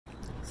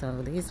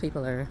So these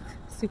people are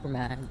super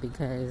mad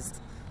because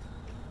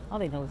all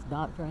they know is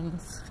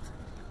doctrines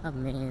of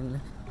men.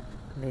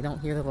 They don't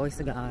hear the voice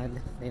of God.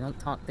 They don't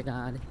talk to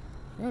God.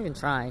 They don't even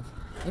try.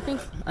 They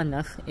think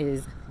enough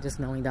is just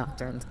knowing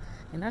doctrines.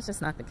 And that's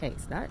just not the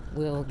case. That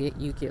will get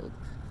you killed.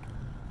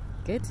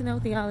 Good to know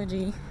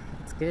theology.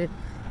 It's good.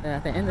 But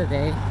at the end of the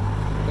day,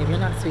 if you're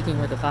not speaking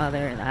with the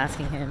Father and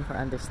asking Him for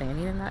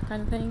understanding and that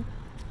kind of thing,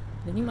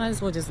 then you might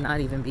as well just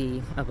not even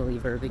be a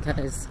believer,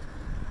 because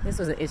this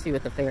was an issue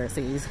with the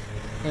Pharisees.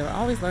 They were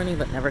always learning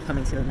but never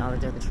coming to the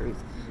knowledge of the truth.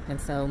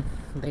 And so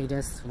they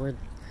just were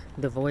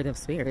devoid of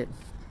spirit.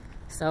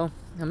 So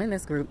I'm in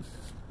this group,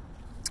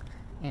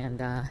 and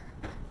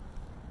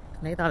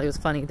they thought it was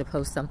funny to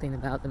post something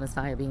about the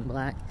Messiah being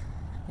black.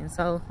 And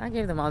so I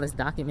gave them all this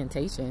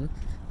documentation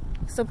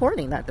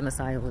supporting that the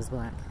Messiah was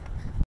black.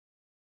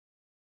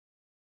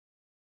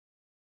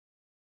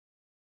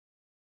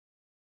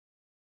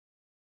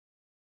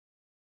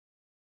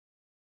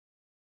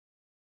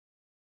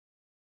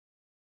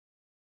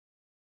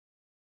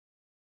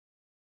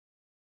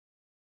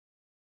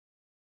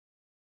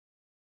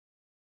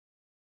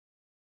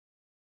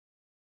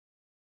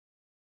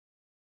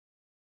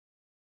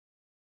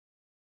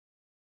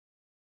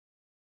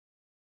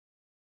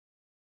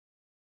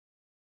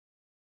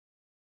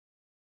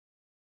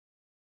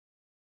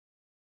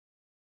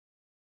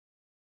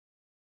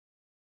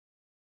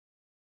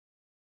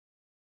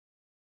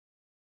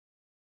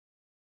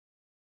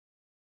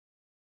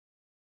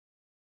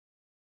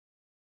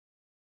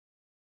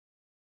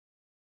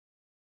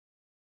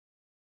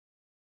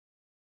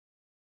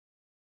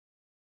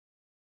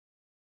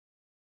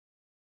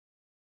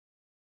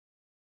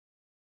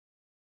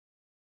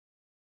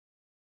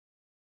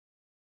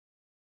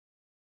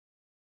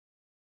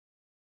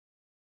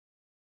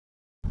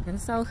 And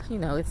so, you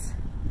know, it's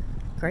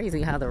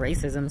crazy how the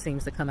racism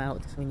seems to come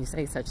out when you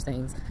say such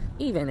things,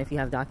 even if you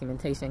have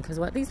documentation. Because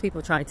what these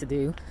people try to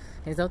do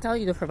is they'll tell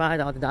you to provide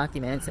all the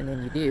documents, and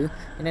then you do,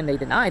 and then they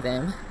deny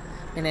them,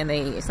 and then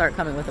they start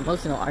coming with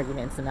emotional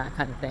arguments and that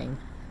kind of thing.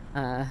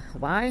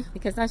 Why?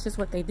 Because that's just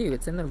what they do.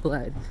 It's in their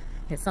blood.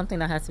 It's something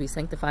that has to be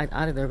sanctified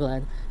out of their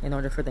blood in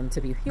order for them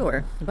to be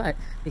pure. But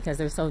because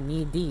they're so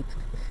knee-deep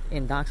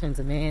in doctrines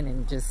of men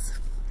and just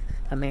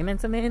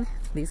commandments of men,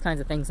 these kinds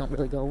of things don't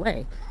really go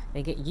away.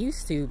 They get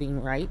used to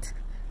being right,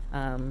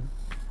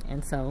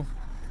 and so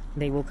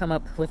they will come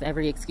up with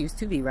every excuse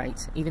to be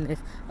right, even if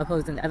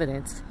opposing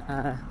evidence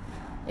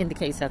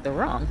indicates that they're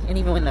wrong. And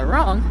even when they're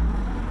wrong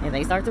and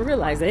they start to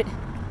realize it,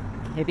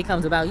 it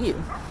becomes about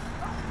you.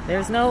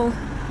 There's no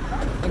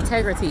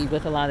integrity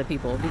with a lot of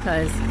people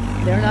because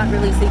they're not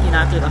really seeking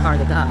after the heart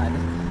of God.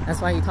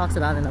 That's why He talks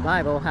about in the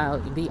Bible how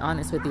you be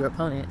honest with your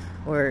opponent,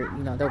 or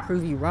you know, they'll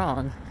prove you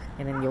wrong,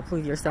 and then you'll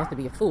prove yourself to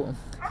be a fool.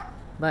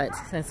 But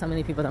since so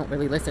many people don't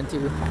really listen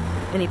to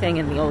anything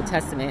in the Old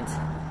Testament,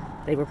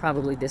 they will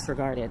probably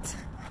disregard it,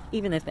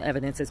 even if the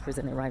evidence is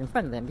presented right in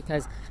front of them,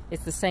 because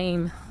it's the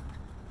same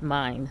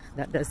mind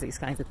that does these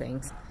kinds of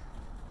things.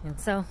 And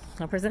so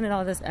I presented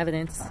all this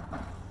evidence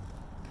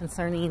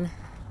concerning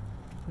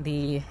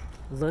the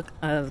look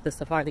of the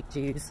Sephardic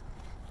Jews,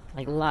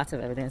 like lots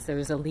of evidence. There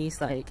was at least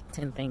like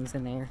 10 things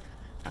in there.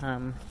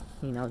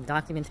 You know,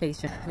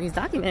 documentation. These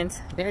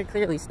documents very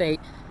clearly state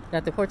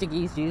that the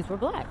Portuguese Jews were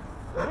black.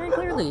 Very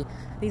clearly.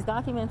 These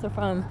documents are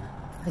from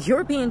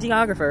European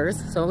geographers,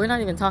 so we're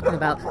not even talking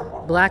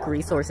about black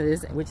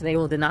resources, which they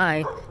will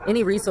deny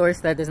any resource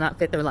that does not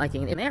fit their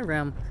liking. In their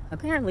realm,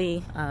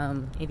 apparently,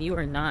 if you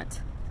are not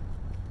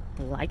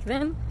like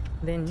them,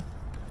 then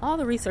all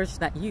the research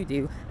that you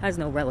do has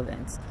no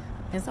relevance.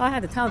 And so I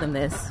had to tell them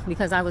this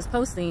because I was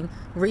posting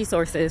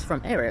resources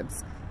from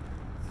Arabs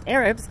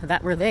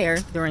that were there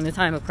during the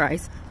time of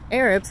Christ,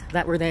 Arabs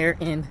that were there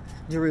in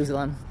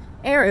Jerusalem,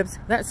 Arabs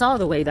that saw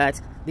the way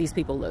that these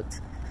people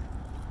looked.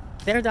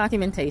 Their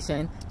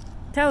documentation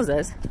tells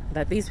us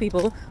that these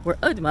people were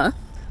Udma,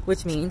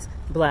 which means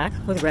black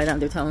with red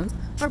undertones,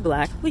 or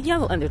black with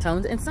yellow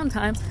undertones, and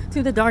sometimes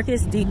to the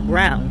darkest deep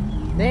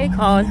brown. They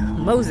called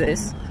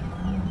Moses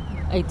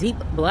a deep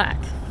black.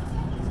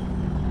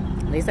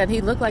 They said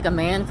he looked like a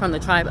man from the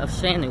tribe of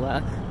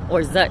Shanua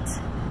or Zut.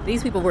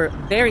 These people were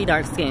very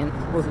dark skinned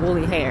with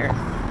woolly hair.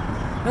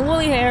 And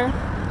woolly hair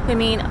can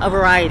mean a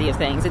variety of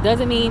things. It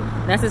doesn't mean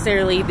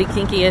necessarily the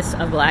kinkiest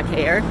of black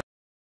hair.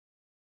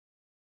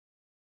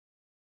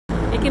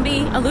 It can be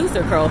a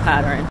looser curl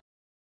pattern,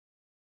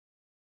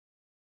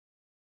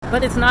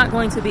 but it's not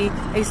going to be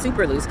a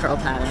super loose curl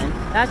pattern.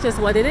 That's just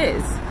what it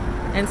is.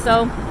 And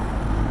so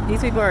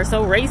these people are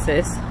so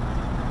racist.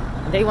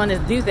 They want to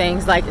do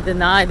things like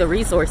deny the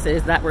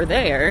resources that were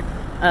there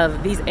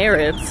of these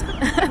Arabs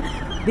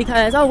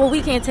because, oh, well,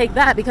 we can't take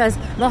that because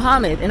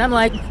Muhammad. And I'm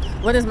like,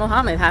 what does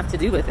Muhammad have to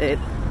do with it?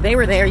 They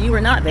were there, you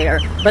were not there.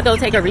 But they'll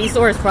take a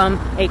resource from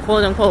a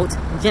quote-unquote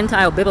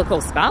Gentile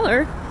biblical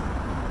scholar.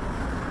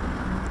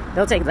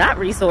 They'll take that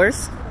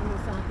resource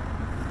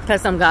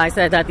because some guy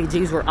said that the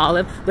Jews were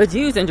olive. The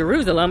Jews in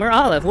Jerusalem are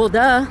olive. Well,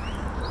 duh.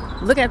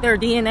 Look at their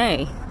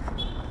DNA.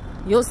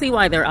 You'll see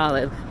why they're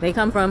olive. They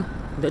come from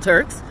the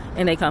Turks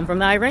and they come from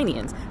the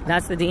Iranians.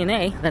 That's the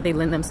DNA that they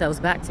lend themselves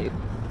back to.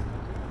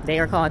 They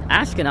are called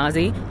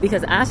Ashkenazi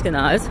because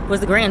Ashkenaz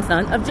was the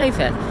grandson of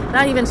Japheth,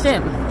 not even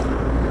Shem.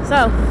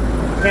 So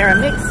they're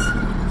a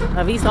mix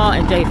of Esau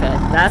and Japheth.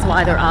 That's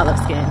why they're olive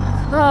skin.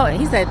 Oh,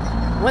 he said,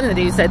 one of the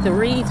dudes said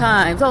 3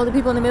 times, oh, the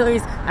people in the Middle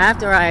East,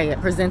 after I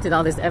presented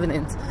all this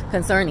evidence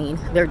concerning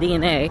their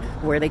DNA,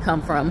 where they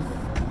come from,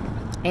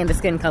 and the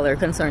skin color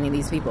concerning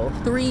these people.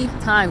 3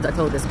 times I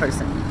told this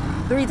person.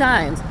 3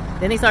 times.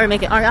 Then they started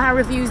making, I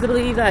refuse to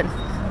believe that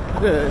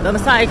the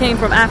Messiah came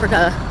from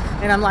Africa.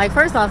 And I'm like,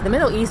 first off, the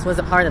Middle East was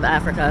a part of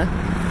Africa.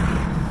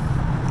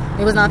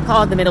 It was not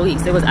called the Middle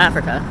East, it was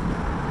Africa.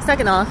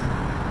 Second off,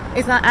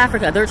 it's not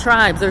Africa, they're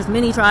tribes. There's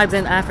many tribes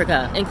in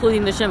Africa,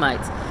 including the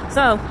Shemites.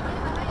 So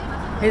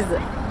his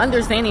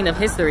understanding of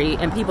history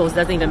and peoples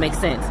doesn't even make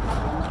sense.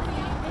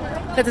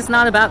 Because it's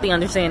not about the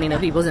understanding of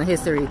peoples and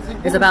history.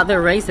 It's about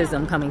their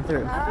racism coming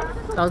through.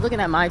 So I was looking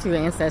at My True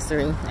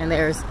Ancestry, and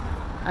there's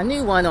a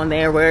new one on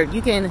there where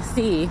you can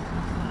see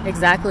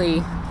exactly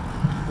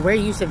where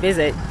you should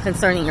visit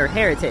concerning your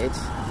heritage.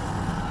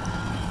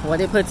 What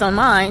it puts on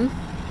mine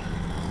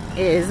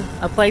is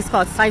a place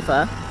called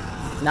Saifa.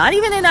 Not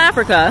even in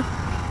Africa,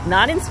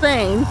 not in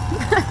Spain,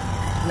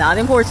 not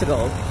in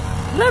Portugal,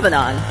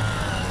 Lebanon.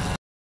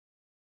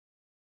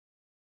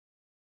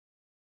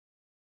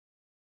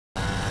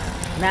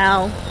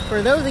 Now,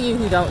 for those of you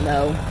who don't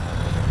know,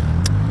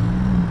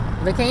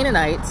 the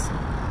Canaanites,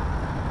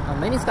 well,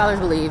 many scholars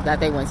believe that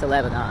they went to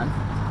Lebanon.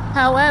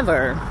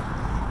 However,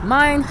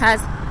 mine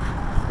has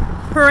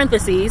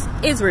parentheses,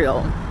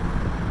 Israel.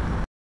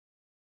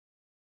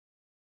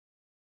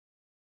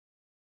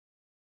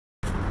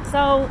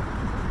 So,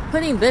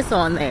 putting this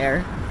on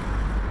there,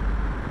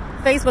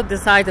 Facebook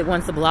decides it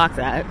wants to block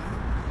that.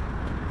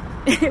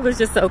 It was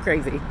just so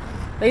crazy.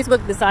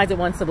 Facebook decides it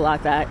wants to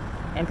block that,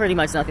 and pretty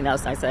much nothing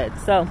else I said.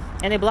 So,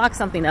 and it blocked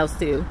something else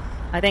too.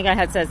 I think I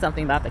had said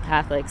something about the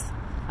Catholics.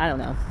 I don't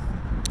know.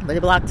 But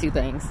it blocked 2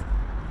 things.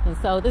 And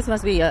so this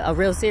must be a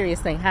real serious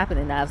thing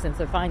happening now, since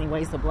they're finding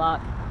ways to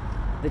block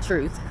the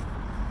truth,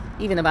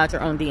 even about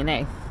your own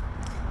DNA.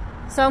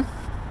 So,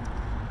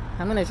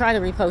 I'm going to try to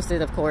repost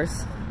it, of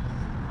course,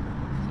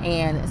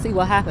 and see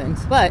what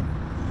happens. But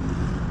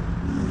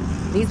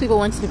these people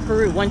want you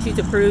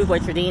to prove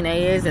what your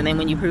DNA is, and then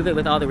when you prove it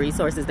with all the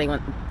resources, they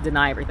want to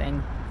deny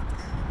everything.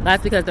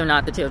 That's because they're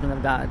not the children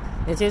of God.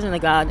 The children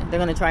of God, they're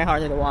going to try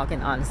harder to walk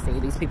in honesty.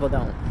 These people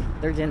don't.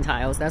 They're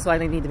Gentiles. That's why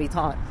they need to be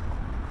taught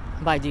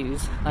by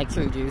Jews, like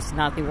true Jews,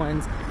 not the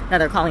ones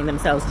that are calling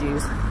themselves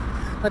Jews.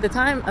 But the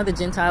time of the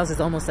Gentiles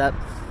is almost up.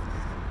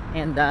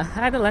 And I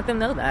had to let them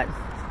know that.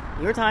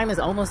 Your time is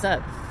almost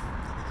up.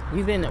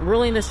 You've been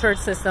ruling the church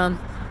system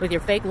with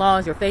your fake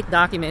laws, your fake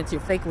documents,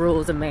 your fake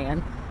rules of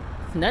man.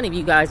 None of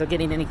you guys are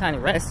getting any kind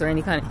of rest or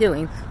any kind of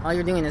healing. All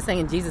you're doing is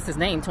saying Jesus'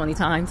 name 20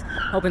 times,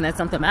 hoping that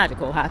something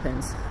magical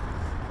happens.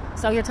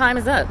 So your time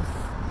is up.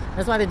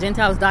 That's why the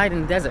Gentiles died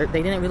in the desert.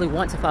 They didn't really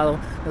want to follow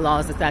the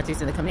laws, the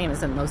statutes, and the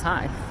commandments of the Most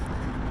High.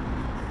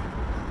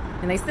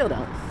 And they still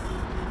don't.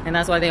 And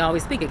that's why they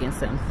always speak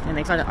against them. And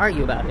they try to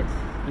argue about it.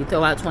 You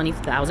throw out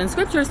 20,000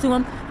 scriptures to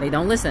them, they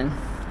don't listen.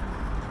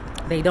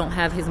 They don't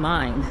have his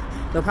mind.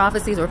 The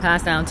prophecies were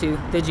passed down to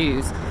the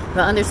Jews.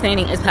 The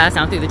understanding is passed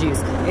down through the Jews.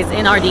 It's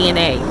in our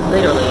DNA,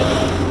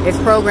 literally. It's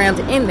programmed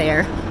in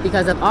there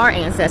because of our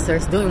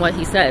ancestors doing what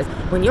he says.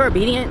 When you're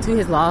obedient to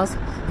his laws,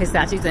 his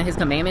statutes, and his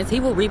commandments, he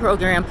will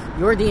reprogram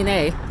your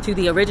DNA to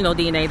the original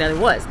DNA that it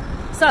was.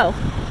 So,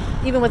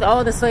 even with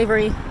all the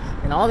slavery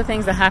and all the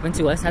things that happen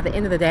to us, at the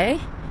end of the day,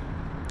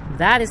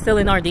 that is still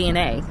in our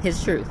DNA,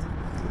 his truth.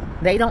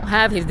 They don't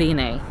have his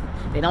DNA.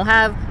 They don't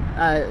have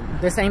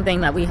the same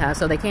thing that we have,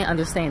 so they can't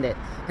understand it.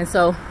 And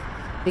so,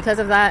 because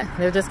of that,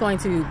 they're just going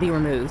to be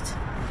removed.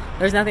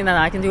 There's nothing that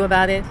I can do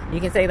about it. You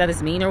can say that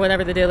it's mean or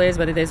whatever the deal is,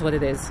 but it is what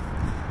it is.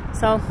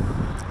 So,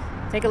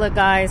 take a look,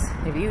 guys.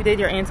 If you did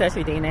your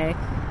Ancestry DNA,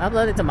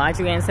 upload it to My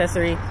True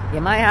Ancestry.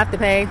 You might have to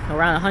pay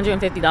around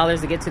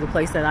 $150 to get to the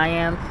place that I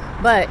am,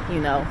 but, you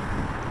know,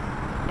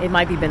 it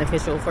might be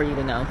beneficial for you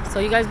to know. So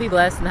you guys be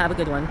blessed and have a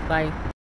good one. Bye.